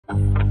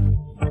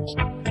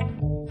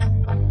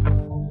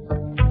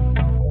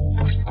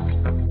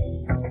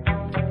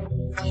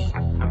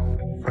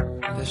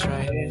This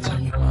right here, tell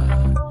me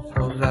why,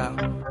 goes out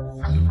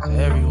to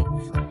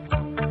everyone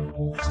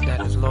that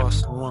has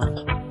lost someone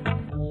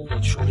they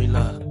truly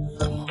love.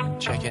 Come on,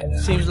 check it out.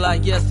 Seems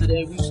like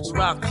yesterday we used to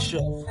rock the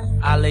show.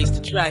 I laced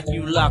the track,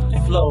 you locked the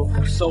flow.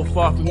 So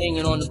far from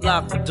hanging on the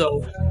block for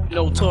dough.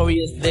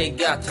 Notorious, they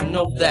got to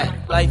know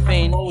that life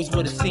ain't always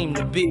what it seemed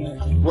to be.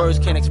 Words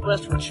can't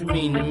express what you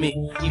mean to me.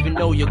 Even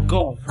though you're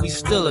gone, we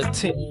still a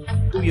team.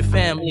 Through your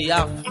family,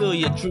 I'll fulfill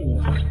your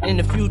dream. In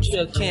the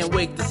future, can't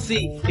wait to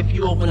see if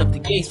you open up the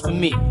gates for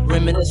me.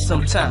 Reminisce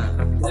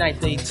sometime. The night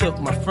they took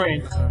my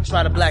friend.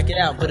 Try to black it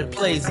out, but it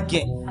plays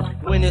again.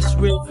 When it's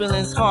real,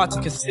 feeling's hard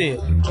to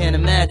conceal. Can't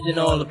imagine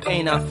all the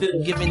pain I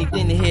feel. Give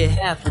anything to hear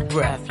half your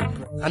breath.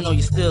 I know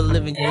you're still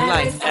living your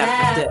life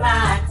after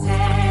death.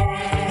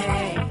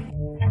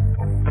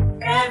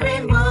 Every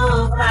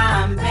move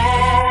I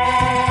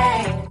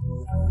make,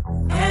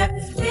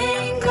 every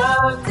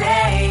single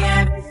day,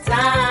 every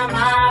time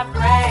I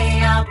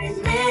pray, I'll be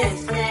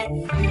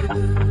missing you.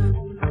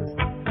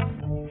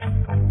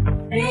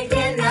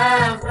 Thinking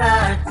of the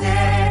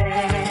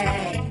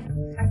day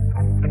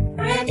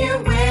when you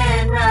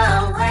went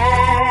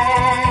away.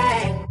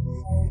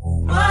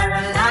 What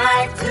a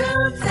life to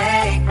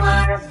take,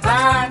 what a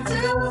bond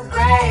to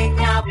break,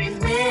 I'll be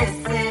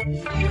missing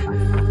you.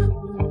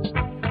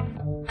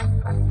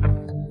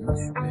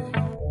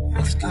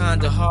 It's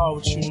kinda hard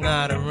with you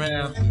not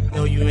around.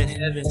 Know you in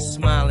heaven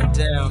smiling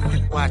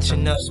down,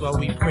 watching us while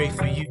we pray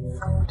for you.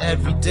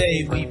 Every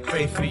day we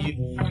pray for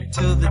you,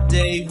 till the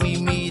day we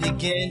meet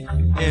again.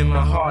 In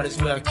my heart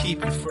is where I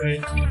keep you,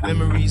 friend.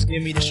 Memories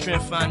give me the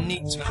strength I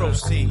need to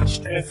proceed,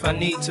 strength I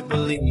need to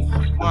believe.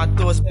 My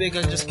thoughts big,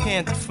 I just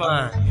can't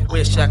define.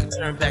 Wish I could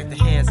turn back the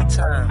hands of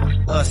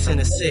time. Us in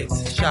the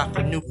six, shop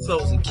for new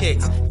clothes and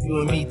kicks.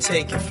 You and me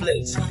taking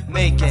flicks,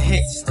 making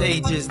hits,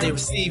 stages they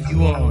receive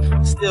you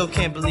on. Still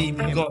can't believe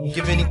you're gone.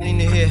 Give anything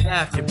to hear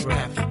half your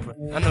breath.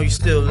 I know you're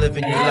still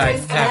living your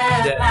life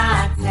after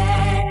death.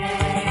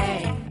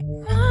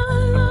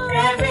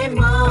 Every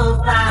move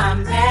I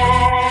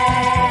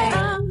make,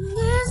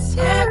 every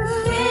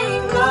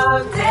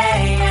single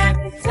day,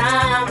 every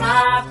time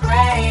I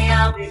pray,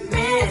 I'll be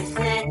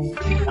missing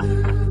you.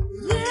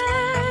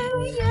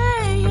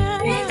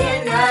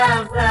 Thinking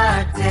of the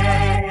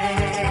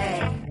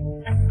day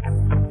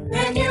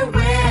when you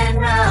went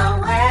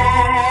away.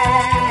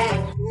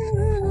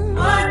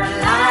 What a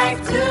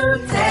life to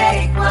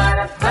take, what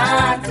a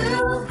bond to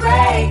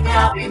break,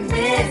 I'll be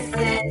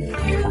missing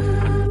you.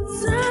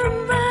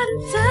 Somebody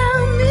tell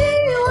me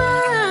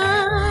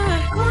why.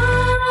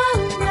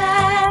 One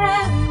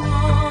that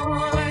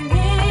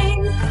morning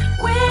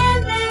when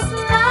this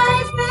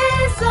life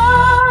is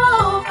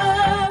over,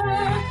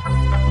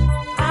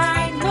 I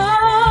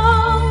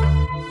know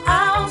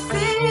I'll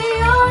see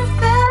your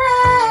face.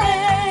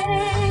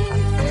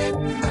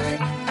 Every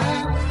night I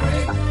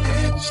pray,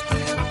 and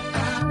still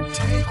I'll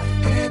take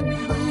any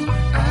move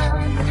I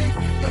make.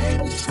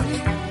 Every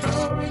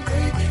single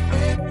day,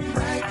 every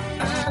night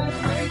I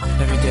pray.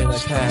 Every day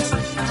that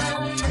passes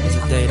is a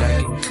day that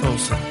I get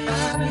closer.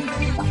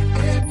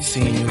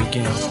 Seeing you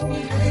again.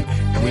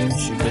 We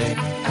miss you, babe.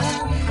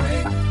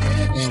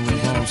 And we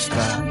won't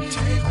stop.